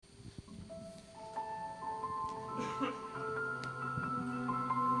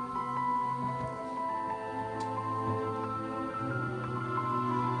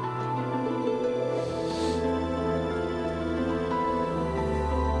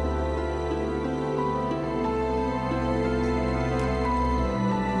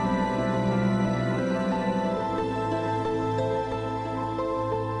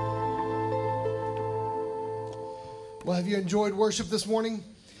Well, have you enjoyed worship this morning?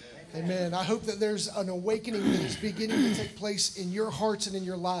 Amen. I hope that there's an awakening that is beginning to take place in your hearts and in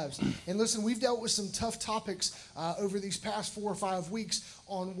your lives. And listen, we've dealt with some tough topics over these past 4 or 5 weeks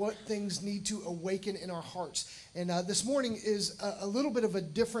on what things need to awaken in our hearts. And this morning is a little bit of a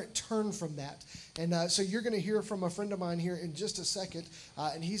different turn from that. And so you're going to hear from a friend of mine here in just a second,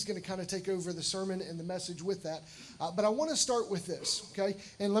 and he's going to kind of take over the sermon and the message with that. But I want to start with this, okay?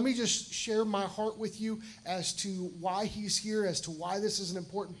 And let me just share my heart with you as to why he's here, as to why this is an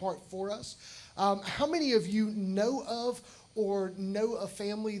important part for us. How many of you know of or know a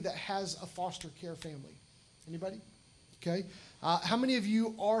family that has a foster care family? Anybody? Okay. How many of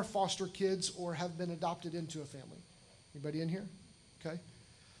you are foster kids or have been adopted into a family? Anybody in here? Okay.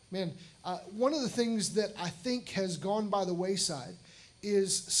 Man, one of the things that I think has gone by the wayside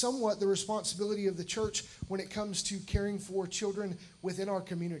is somewhat the responsibility of the church when it comes to caring for children within our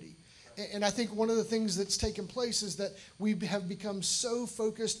community. And I think one of the things that's taken place is that we have become so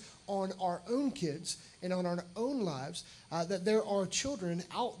focused on our own kids and on our own lives that there are children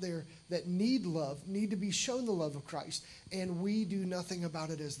out there that need love, need to be shown the love of Christ, and we do nothing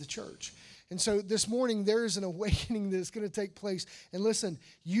about it as the church. And so this morning, there is an awakening that's going to take place. And listen,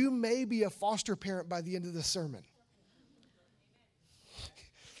 you may be a foster parent by the end of the sermon.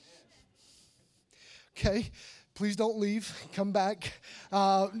 Okay? Please don't leave. Come back.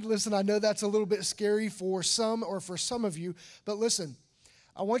 Listen, I know that's a little bit scary for some or for some of you, but listen,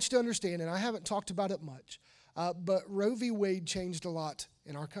 I want you to understand, and I haven't talked about it much, but Roe v. Wade changed a lot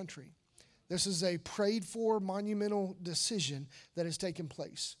in our country. This is a prayed for monumental decision that has taken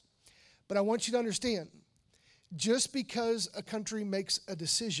place. But I want you to understand, just because a country makes a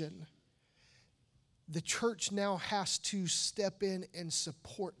decision, the church now has to step in and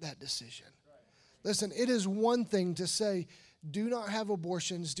support that decision. Listen, it is one thing to say, do not have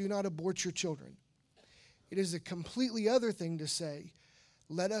abortions, do not abort your children. It is a completely other thing to say,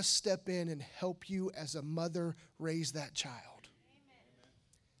 let us step in and help you as a mother raise that child. Amen.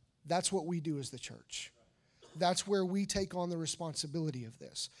 That's what we do as the church. That's where we take on the responsibility of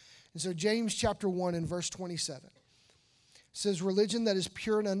this. And so James chapter 1 and verse 27 says, religion that is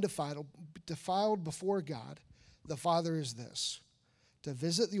pure and undefiled before God, the Father, is this, to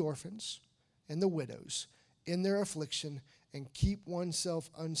visit the orphans and the widows in their affliction and keep oneself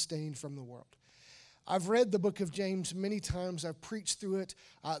unstained from the world. I've read the book of James many times. I've preached through it.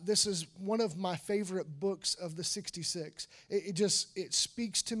 This is one of my favorite books of the 66. It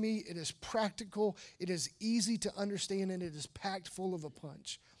speaks to me. It is practical. It is easy to understand, and it is packed full of a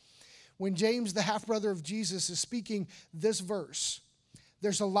punch. When James, the half-brother of Jesus, is speaking this verse,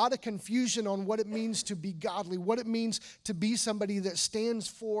 there's a lot of confusion on what it means to be godly, what it means to be somebody that stands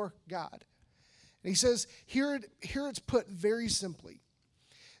for God. And he says, here it's put very simply.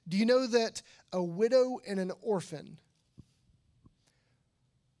 Do you know that a widow and an orphan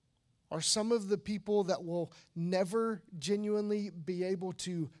are some of the people that will never genuinely be able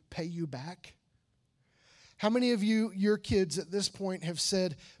to pay you back? How many of you, your kids at this point, have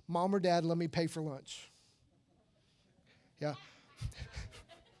said, Mom or Dad, let me pay for lunch? Yeah.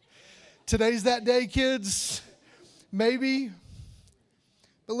 Today's that day, kids. Maybe.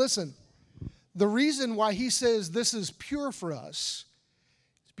 But listen, the reason why he says this is pure for us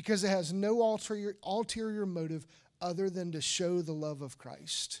is because it has no ulterior motive other than to show the love of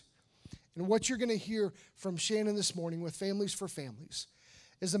Christ. And what you're going to hear from Shannon this morning with Families for Families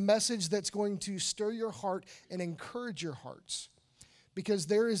is a message that's going to stir your heart and encourage your hearts, because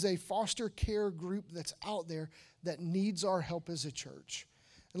there is a foster care group that's out there that needs our help as a church.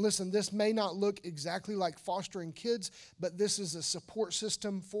 And listen, this may not look exactly like fostering kids, but this is a support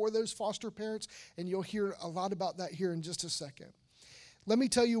system for those foster parents, and you'll hear a lot about that here in just a second. Let me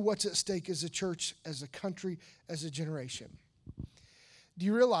tell you what's at stake as a church, as a country, as a generation. Do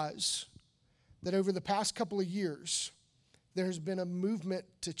you realize that over the past couple of years, there's been a movement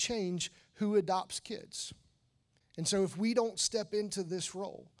to change who adopts kids? And so if we don't step into this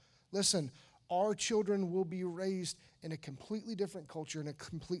role, listen, our children will be raised in a completely different culture, in a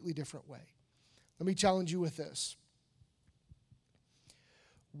completely different way. Let me challenge you with this.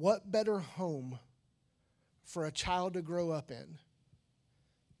 What better home for a child to grow up in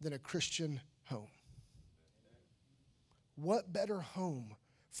than a Christian home? What better home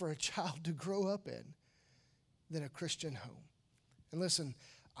for a child to grow up in than a Christian home? And listen,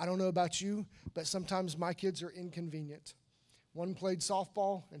 I don't know about you, but sometimes my kids are inconvenient. One played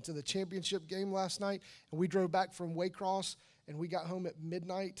softball into the championship game last night, and we drove back from Waycross, and we got home at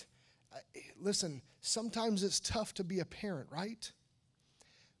midnight. Listen, sometimes it's tough to be a parent, right?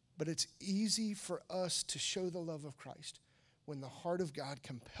 But it's easy for us to show the love of Christ when the heart of God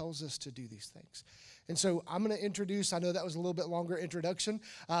compels us to do these things. And so I'm going to introduce, I know that was a little bit longer introduction,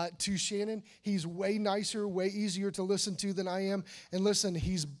 to Shannon. He's way nicer, way easier to listen to than I am. And listen,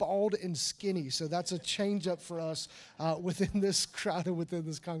 he's bald and skinny, so that's a change up for us within this crowd and within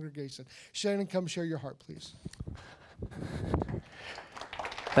this congregation. Shannon, come share your heart, please.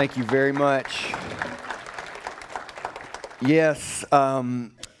 Thank you very much. Yes,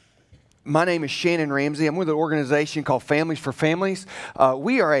 my name is Shannon Ramsey. I'm with an organization called Families for Families.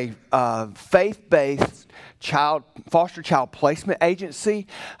 We are a faith-based foster child placement agency.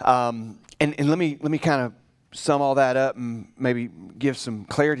 And let me kind of sum all that up and maybe give some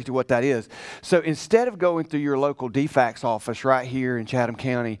clarity to what that is. So instead of going through your local DFACS office right here in Chatham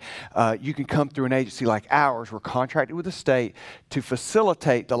County, you can come through an agency like ours. We're contracted with the state to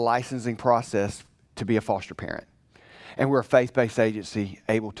facilitate the licensing process to be a foster parent. And we're a faith-based agency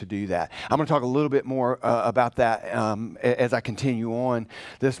able to do that. I'm going to talk a little bit more about that as I continue on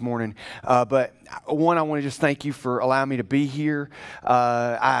this morning. But one, I want to just thank you for allowing me to be here.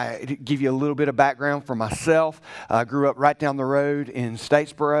 I give you a little bit of background for myself. I grew up right down the road in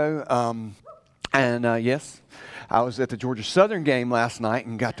Statesboro. Yes, I was at the Georgia Southern game last night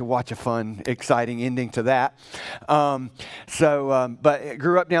and got to watch a fun, exciting ending to that. But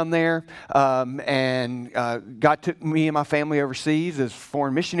grew up down there and took me and my family overseas as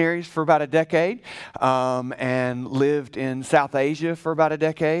foreign missionaries for about a decade, and lived in South Asia for about a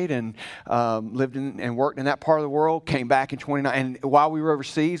decade, and lived in and worked in that part of the world. Came back in 29, and while we were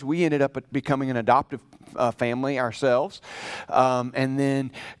overseas, we ended up becoming an adoptive family ourselves, and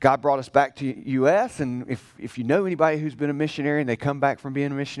then God brought us back to U.S. And if you know anybody who's been a missionary and they come back from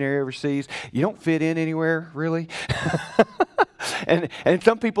being a missionary overseas, you don't fit in anywhere really. And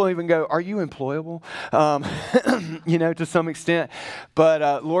some people even go, "Are you employable?" To some extent.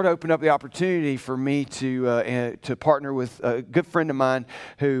 But Lord opened up the opportunity for me to partner with a good friend of mine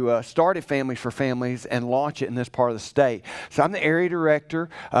who started Families for Families and launch it in this part of the state. So I'm the area director.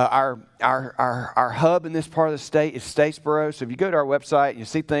 Our hub in this part of the state is Statesboro. So if you go to our website and you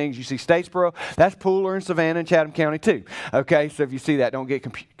see things, you see Statesboro, that's Pooler and Savannah and Chatham County too. Okay, so if you see that, don't get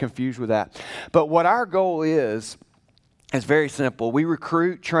confused with that. But what our goal is very simple. We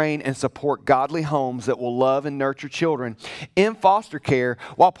recruit, train, and support godly homes that will love and nurture children in foster care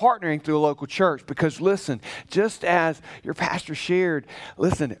while partnering through a local church. Because listen, just as your pastor shared,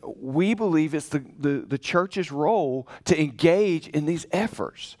 listen, we believe it's the church's role to engage in these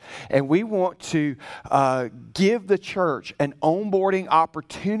efforts. And we want to give the church an onboarding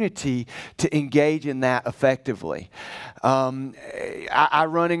opportunity to engage in that effectively. I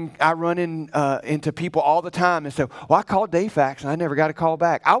run into people all the time and say, "Well, I called DFACS and I never got a call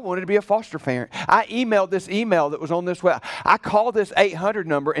back. I wanted to be a foster parent. I emailed this email that was on this web. I called this 800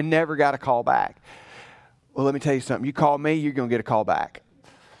 number and never got a call back." Well, let me tell you something. You call me, you're going to get a call back.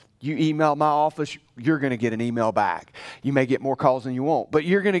 You email my office, you're going to get an email back. You may get more calls than you want, but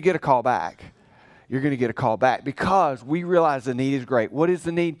you're going to get a call back. You're going to get a call back because we realize the need is great. What is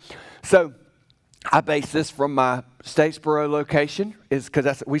the need? So I base this from my Statesboro location, is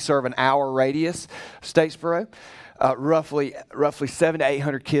because we serve an hour radius, Statesboro. Roughly 700 to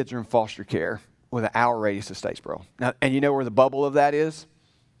 800 kids are in foster care with an hour radius of Statesboro. Now, and you know where the bubble of that is?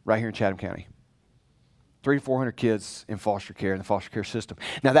 Right here in Chatham County. 300 to 400 kids in foster care in the foster care system.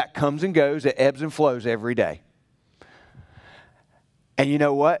 Now that comes and goes, it ebbs and flows every day. And you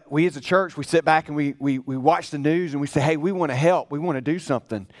know what? We as a church, we sit back and we watch the news and we say, "Hey, we want to help. We want to do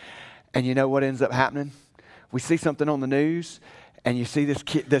something." And you know what ends up happening? We see something on the news, and you see these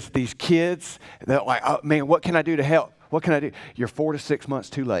kids, they're like, "Oh man, what can I do to help? What can I do?" You're 4 to 6 months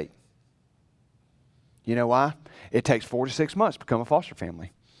too late. You know why? It takes 4 to 6 months to become a foster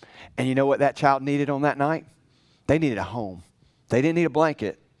family. And you know what that child needed on that night? They needed a home. They didn't need a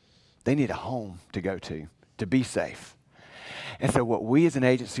blanket. They needed a home to go to be safe. And so what we as an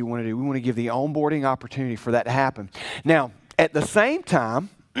agency want to do, we want to give the onboarding opportunity for that to happen. Now, at the same time,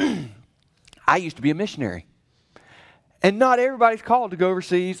 I used to be a missionary. And not everybody's called to go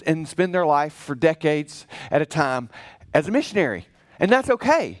overseas and spend their life for decades at a time as a missionary. And that's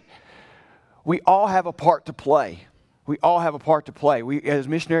okay. We all have a part to play. We all have a part to play. As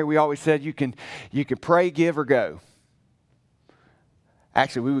missionary, we always said you can pray, give, or go.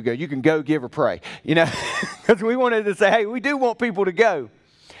 Actually, we would go, you can go, give, or pray. Because we wanted to say, hey, we do want people to go.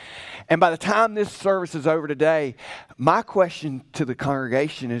 And by the time this service is over today, my question to the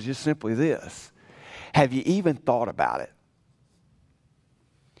congregation is just simply this. Have you even thought about it?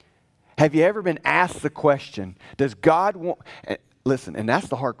 Have you ever been asked the question, does God want, listen, and that's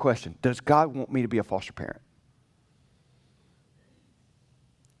the hard question, does God want me to be a foster parent?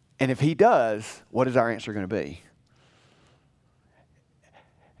 And if he does, what is our answer going to be?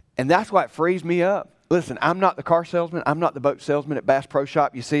 And that's why it frees me up. Listen, I'm not the car salesman. I'm not the boat salesman at Bass Pro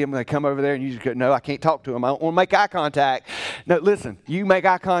Shop. You see them, they come over there and you just go, no, I can't talk to them. I don't want to make eye contact. No, listen, you make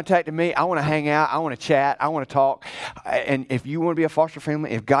eye contact to me. I want to hang out. I want to chat. I want to talk. And if you want to be a foster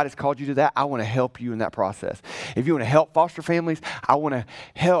family, if God has called you to that, I want to help you in that process. If you want to help foster families, I want to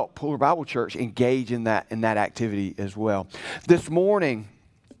help Polar Bible Church engage in that activity as well. This morning,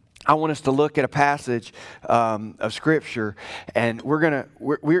 I want us to look at a passage of Scripture, and we're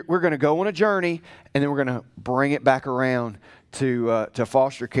gonna go on a journey, and then we're gonna bring it back around to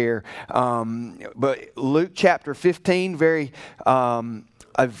foster care. But Luke chapter 15,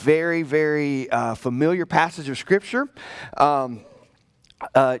 a very familiar passage of Scripture.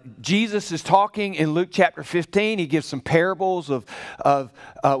 Jesus is talking in Luke chapter 15. He gives some parables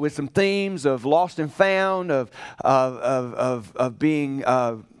with some themes of lost and found, of being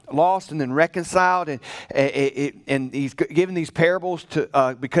lost and then reconciled, and he's given these parables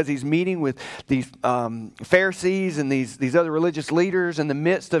to because he's meeting with these Pharisees and these other religious leaders in the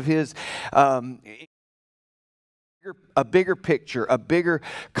midst of his a bigger picture, a bigger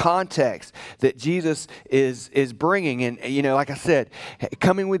context that Jesus is bringing. And, like I said,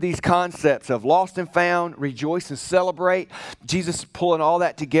 coming with these concepts of lost and found, rejoice and celebrate. Jesus is pulling all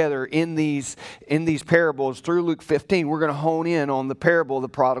that together in these parables through Luke 15. We're going to hone in on the parable of the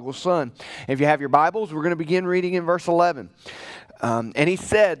prodigal son. If you have your Bibles, we're going to begin reading in verse 11. And he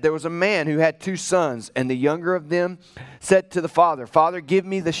said, there was a man who had 2 sons, and the younger of them said to the father, Father, give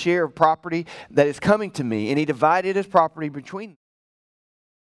me the share of property that is coming to me. And he divided his property between them.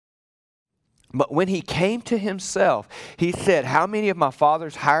 But when he came to himself, he said, how many of my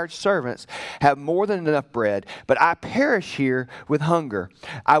father's hired servants have more than enough bread, but I perish here with hunger?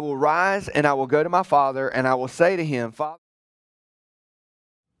 I will rise and I will go to my father, and I will say to him, Father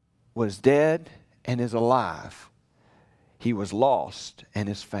was dead and is alive. He was lost and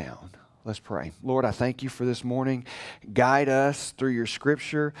is found. Let's pray. Lord, I thank you for this morning. Guide us through your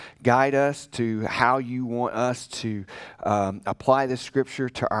Scripture. Guide us to how you want us to apply this Scripture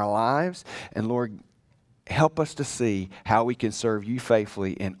to our lives. And Lord, help us to see how we can serve you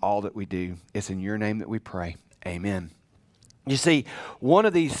faithfully in all that we do. It's in your name that we pray. Amen. You see, one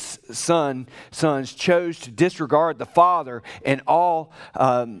of these sons chose to disregard the father and all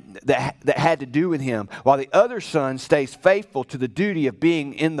that had to do with him, while the other son stays faithful to the duty of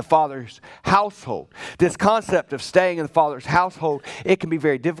being in the father's household. This concept of staying in the father's household, it can be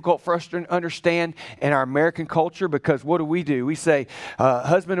very difficult for us to understand in our American culture, because what do? We say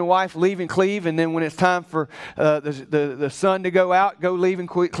husband and wife leave and cleave, and then when it's time for the son to go out, go leave and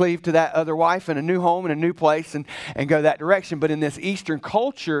cleave to that other wife in a new home and a new place and go that direction. But in this Eastern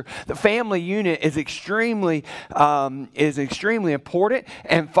culture, the family unit is extremely important,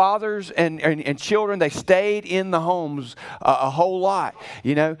 and fathers and children, they stayed in the homes a whole lot,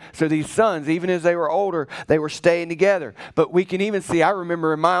 So these sons, even as they were older, they were staying together. But we can even see, I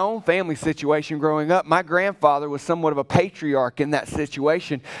remember in my own family situation growing up, my grandfather was somewhat of a patriarch in that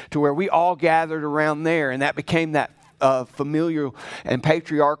situation, to where we all gathered around there, and that became that familial and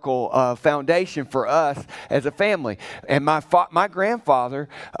patriarchal foundation for us as a family. And my grandfather,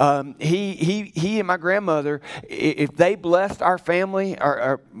 he and my grandmother, if they blessed our family,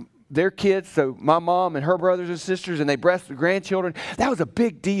 or their kids, so my mom and her brothers and sisters, and they blessed the grandchildren, that was a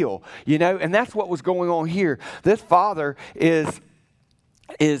big deal, and that's what was going on here. This father is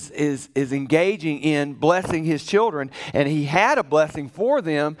engaging in blessing his children, and he had a blessing for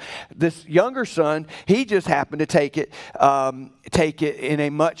them. This younger son, he just happened to take it in a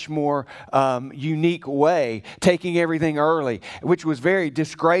much more unique way, taking everything early, which was very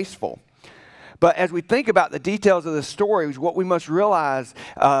disgraceful. But as we think about the details of the story, what we must realize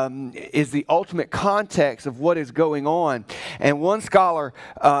is the ultimate context of what is going on. And one scholar,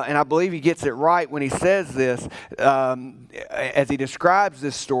 and I believe he gets it right when he says this, as he describes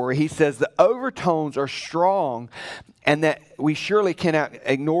this story, he says the overtones are strong and that we surely cannot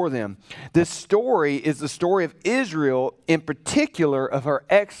ignore them. This story is the story of Israel, in particular of her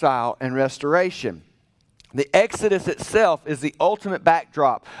exile and restoration. The Exodus itself is the ultimate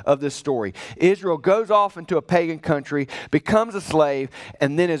backdrop of this story. Israel goes off into a pagan country, becomes a slave,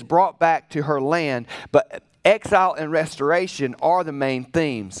 and then is brought back to her land. But exile and restoration are the main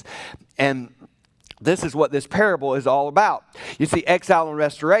themes. And this is what this parable is all about. You see, exile and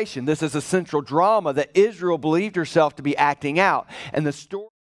restoration, this is a central drama that Israel believed herself to be acting out. And the story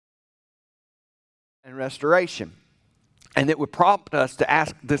and restoration. And it would prompt us to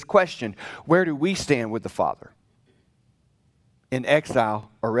ask this question: where do we stand with the Father? In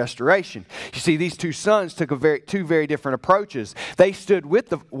exile or restoration? You see, these 2 sons took two very different approaches. One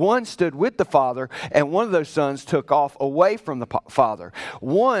stood with the Father, and one of those sons took off away from the Father.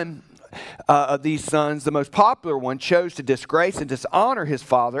 One of these sons, the most popular one, chose to disgrace and dishonor his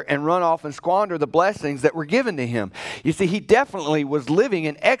father and run off and squander the blessings that were given to him. You see, he definitely was living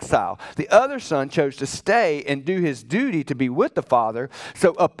in exile. The other son chose to stay and do his duty to be with the father,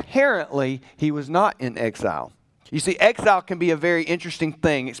 so apparently he was not in exile. You see, exile can be a very interesting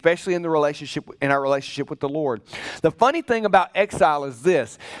thing, especially in our relationship with the Lord. The funny thing about exile is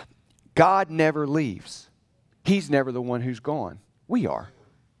this: God never leaves. He's never the one who's gone. We are.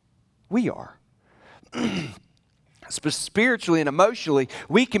 We are. Spiritually and emotionally,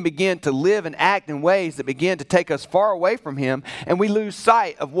 we can begin to live and act in ways that begin to take us far away from Him, and we lose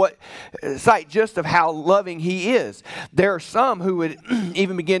sight just of how loving He is. There are some who would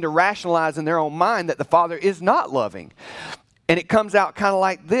even begin to rationalize in their own mind that the Father is not loving. And it comes out kind of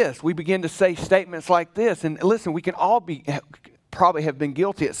like this. We begin to say statements like this. And listen, we can all probably have been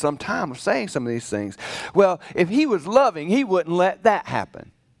guilty at some time of saying some of these things. Well, if He was loving, He wouldn't let that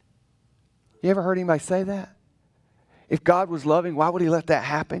happen. You ever heard anybody say that? If God was loving, why would He let that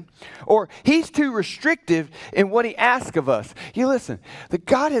happen? Or He's too restrictive in what He asks of us. You listen, that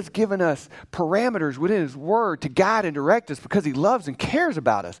God has given us parameters within His Word to guide and direct us because He loves and cares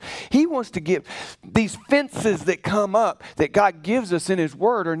about us. He wants to give these fences that come up that God gives us in His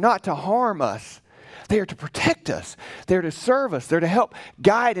Word are not to harm us. They are to protect us. They're to serve us. They're to help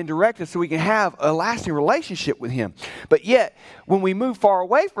guide and direct us so we can have a lasting relationship with Him. But yet, when we move far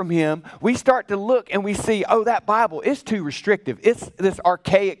away from Him, we start to look and we see, oh, that Bible is too restrictive. It's this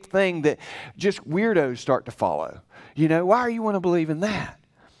archaic thing that just weirdos start to follow. You know, why do you want to believe in that?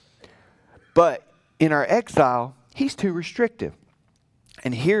 But in our exile, He's too restrictive.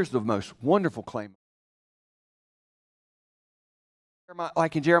 And here's the most wonderful claim.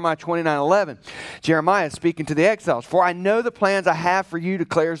 Like in Jeremiah 29:11, Jeremiah is speaking to the exiles. For I know the plans I have for you,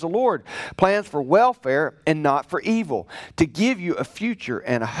 declares the Lord. Plans for welfare and not for evil, to give you a future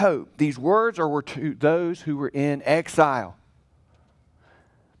and a hope. These words were to those who were in exile.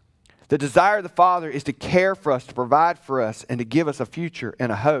 The desire of the Father is to care for us, to provide for us, and to give us a future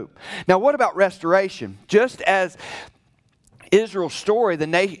and a hope. Now, what about restoration? Just as Israel's story, the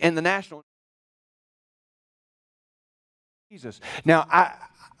national Jesus. Now,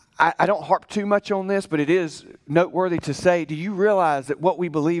 I don't harp too much on this, but it is noteworthy to say, do you realize that what we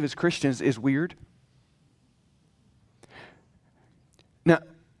believe as Christians is weird? Now,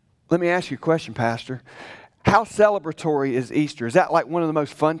 let me ask you a question, Pastor. How celebratory is Easter? Is that like one of the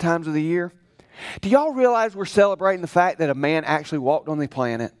most fun times of the year? Do y'all realize we're celebrating the fact that a man actually walked on the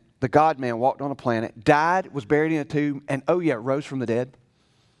planet, the God-man walked on a planet, died, was buried in a tomb, and oh yeah, rose from the dead?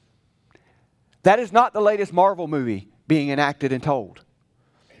 That is not the latest Marvel movie being enacted and told.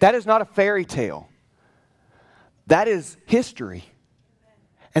 That is not a fairy tale. That is history.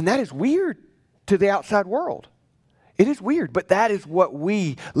 And that is weird to the outside world. It is weird, but that is what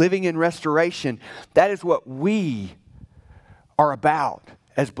we, living in restoration, that is what we are about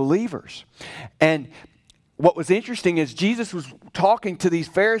as believers. And what was interesting is Jesus was talking to these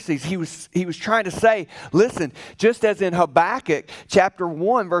Pharisees. He was trying to say, listen, just as in Habakkuk chapter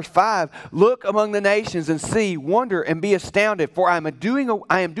 1 verse 5, look among the nations and see, wonder and be astounded, for I am doing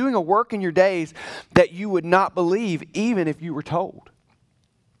a work in your days that you would not believe even if you were told.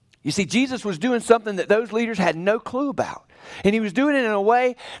 You see, Jesus was doing something that those leaders had no clue about. And He was doing it in a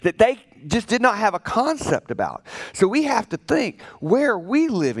way that they just did not have a concept about. So we have to think, where are we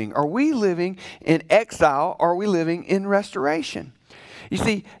living? Are we living in exile? Or are we living in restoration? You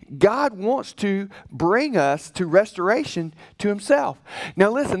see, God wants to bring us to restoration to Himself.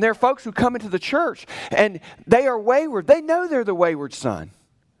 Now listen, there are folks who come into the church and they are wayward. They know they're the wayward son.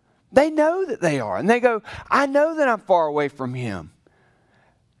 They know that they are. And they go, I know that I'm far away from Him.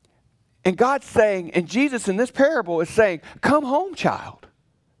 And God's saying, and Jesus in this parable is saying, come home, child,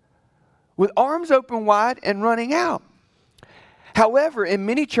 with arms open wide and running out. However, in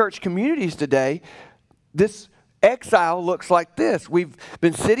many church communities today, this exile looks like this. We've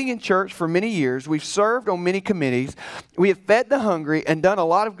been sitting in church for many years. We've served on many committees. We have fed the hungry and done a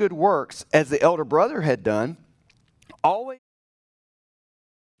lot of good works, as the elder brother had done. Always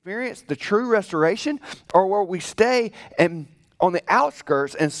experience the true restoration, or where we stay and on the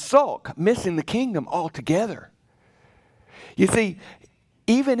outskirts and sulk, missing the kingdom altogether. You see,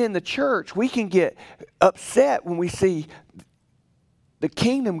 even in the church, we can get upset when we see the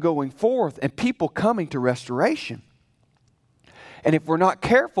kingdom going forth and people coming to restoration. And if we're not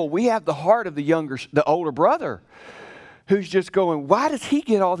careful, we have the heart of the older brother who's just going, why does he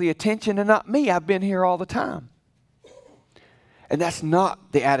get all the attention and not me? I've been here all the time. And that's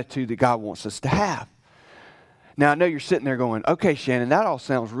not the attitude that God wants us to have. Now, I know you're sitting there going, okay, Shannon, that all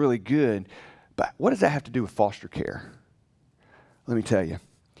sounds really good, but what does that have to do with foster care? Let me tell you.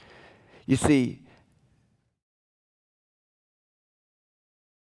 You see,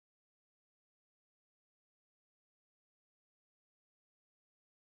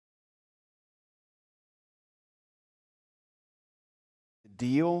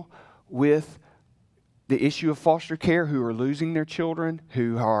 deal with the issue of foster care, who are losing their children,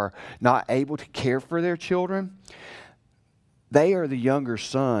 who are not able to care for their children, they are the younger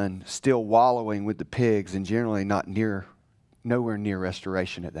son still wallowing with the pigs and generally nowhere near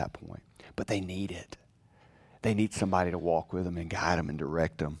restoration at that point. But they need it. They need somebody to walk with them and guide them and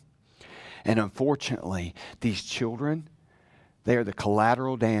direct them. And unfortunately, these children, they are the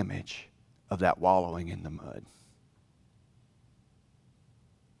collateral damage of that wallowing in the mud.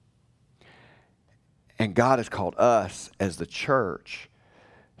 And God has called us as the church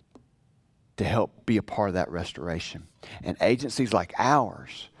to help be a part of that restoration. And agencies like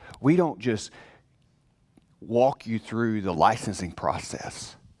ours, we don't just walk you through the licensing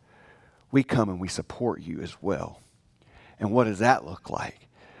process. We come and we support you as well. And what does that look like?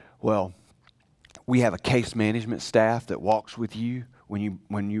 Well, we have a case management staff that walks with you when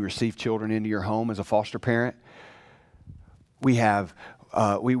you receive children into your home as a foster parent.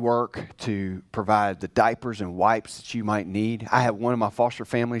 We work to provide the diapers and wipes that you might need. I had one of my foster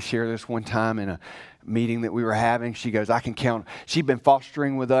families share this one time in a meeting that we were having. She goes, I can count. She'd been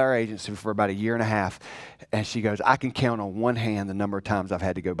fostering with our agency for about 1.5 years. And she goes, I can count on one hand the number of times I've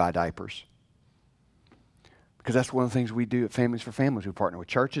had to go buy diapers. Because that's one of the things we do at Families for Families. We partner with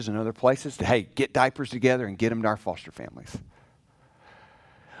churches and other places to, hey, get diapers together and get them to our foster families.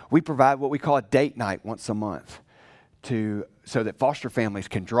 We provide what we call a date night once a month so that foster families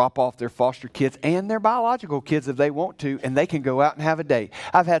can drop off their foster kids and their biological kids if they want to, and they can go out and have a date.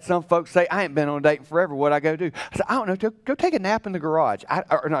 I've had some folks say, I ain't been on a date in forever. What'd I go do? I said, I don't know. Go take a nap in the garage.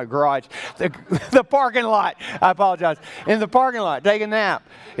 The parking lot. I apologize. In the parking lot, take a nap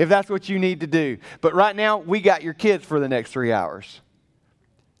if that's what you need to do. But right now, we got your kids for the next 3 hours.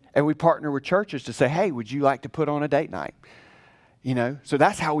 And we partner with churches to say, hey, would you like to put on a date night? You know, so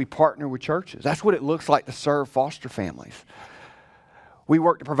that's how we partner with churches. That's what it looks like to serve foster families. We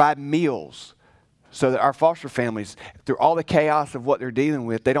work to provide meals so that our foster families, through all the chaos of what they're dealing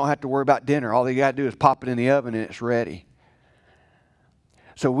with, they don't have to worry about dinner. All they got to do is pop it in the oven and it's ready.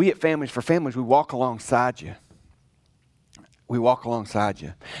 So we at Families for Families, we walk alongside you. We walk alongside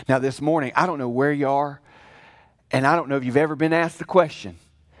you. Now this morning, I don't know where you are, and I don't know if you've ever been asked the question,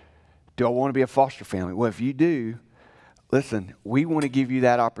 do I want to be a foster family? Well, if you do, listen, we want to give you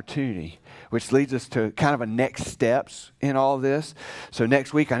that opportunity, which leads us to kind of a next steps in all of this. So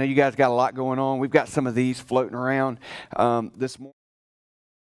next week, I know you guys got a lot going on. We've got some of these floating around this morning.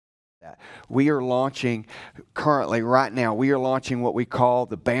 We are launching currently, right now, we are launching what we call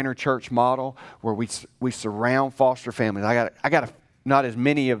the Banner Church model, where we surround foster families. I got not as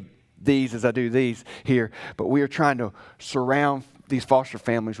many of these as I do these here, but we are trying to surround these foster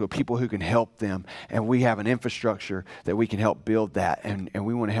families with people who can help them, and we have an infrastructure that we can help build that, and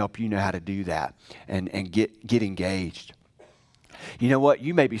we want to help you know how to do that and get engaged. You know what?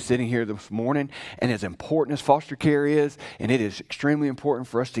 You may be sitting here this morning, and as important as foster care is, and it is extremely important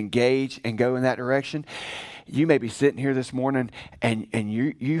for us to engage and go in that direction, you may be sitting here this morning and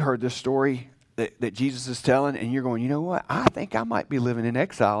you heard this story that Jesus is telling, and you're going, you know what? I think I might be living in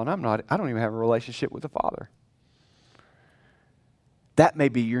exile, and I don't even have a relationship with the Father. That may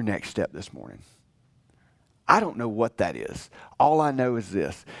be your next step this morning. I don't know what that is. All I know is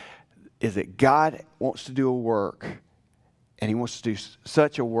this, is that God wants to do a work, and he wants to do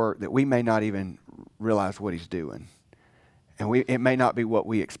such a work that we may not even realize what he's doing. And it may not be what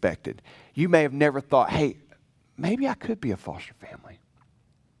we expected. You may have never thought, hey, maybe I could be a foster family.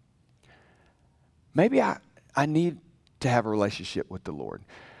 Maybe I need to have a relationship with the Lord.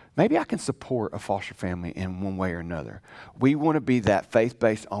 Maybe I can support a foster family in one way or another. We want to be that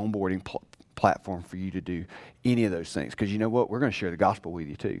faith-based onboarding platform for you to do any of those things. Because you know what? We're going to share the gospel with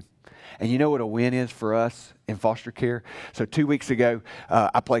you too. And you know what a win is for us in foster care? So 2 weeks ago,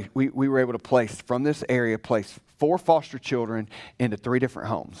 we were able to place 4 foster children into 3 different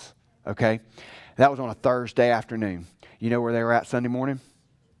homes. Okay? That was on a Thursday afternoon. You know where they were at Sunday morning?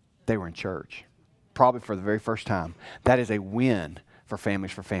 They were in church. Probably for the very first time. That is a win for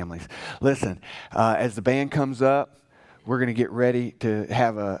Families for Families. Listen, as the band comes up, we're going to get ready to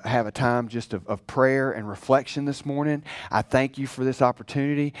have a time just of prayer and reflection this morning. I thank you for this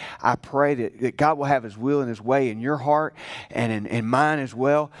opportunity. I pray that God will have his will and his way in your heart and in mine as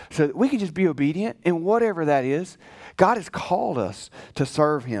well, so that we can just be obedient in whatever that is. God has called us to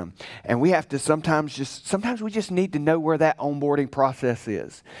serve him. And we have to sometimes we just need to know where that onboarding process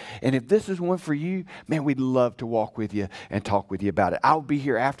is. And if this is one for you, man, we'd love to walk with you and talk with you about it. I'll be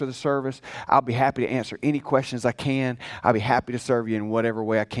here after the service. I'll be happy to answer any questions I can. I'll be happy to serve you in whatever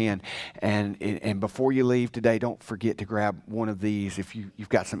way I can. And before you leave today, don't forget to grab one of these if you've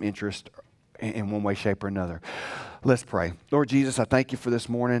got some interest in one way, shape, or another. Let's pray. Lord Jesus, I thank you for this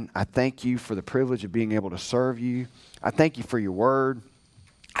morning. I thank you for the privilege of being able to serve you. I thank you for your word.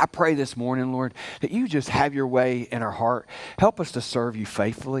 I pray this morning, Lord, that you just have your way in our heart. Help us to serve you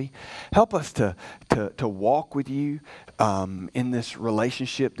faithfully. Help us to walk with you in this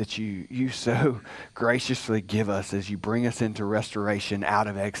relationship that you so graciously give us as you bring us into restoration out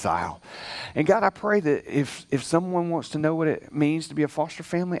of exile. And God, I pray that if someone wants to know what it means to be a foster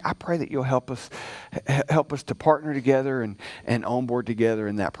family, I pray that you'll help us to partner together and onboard together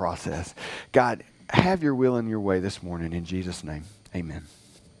in that process. God, have your will and your way this morning in Jesus' name. Amen.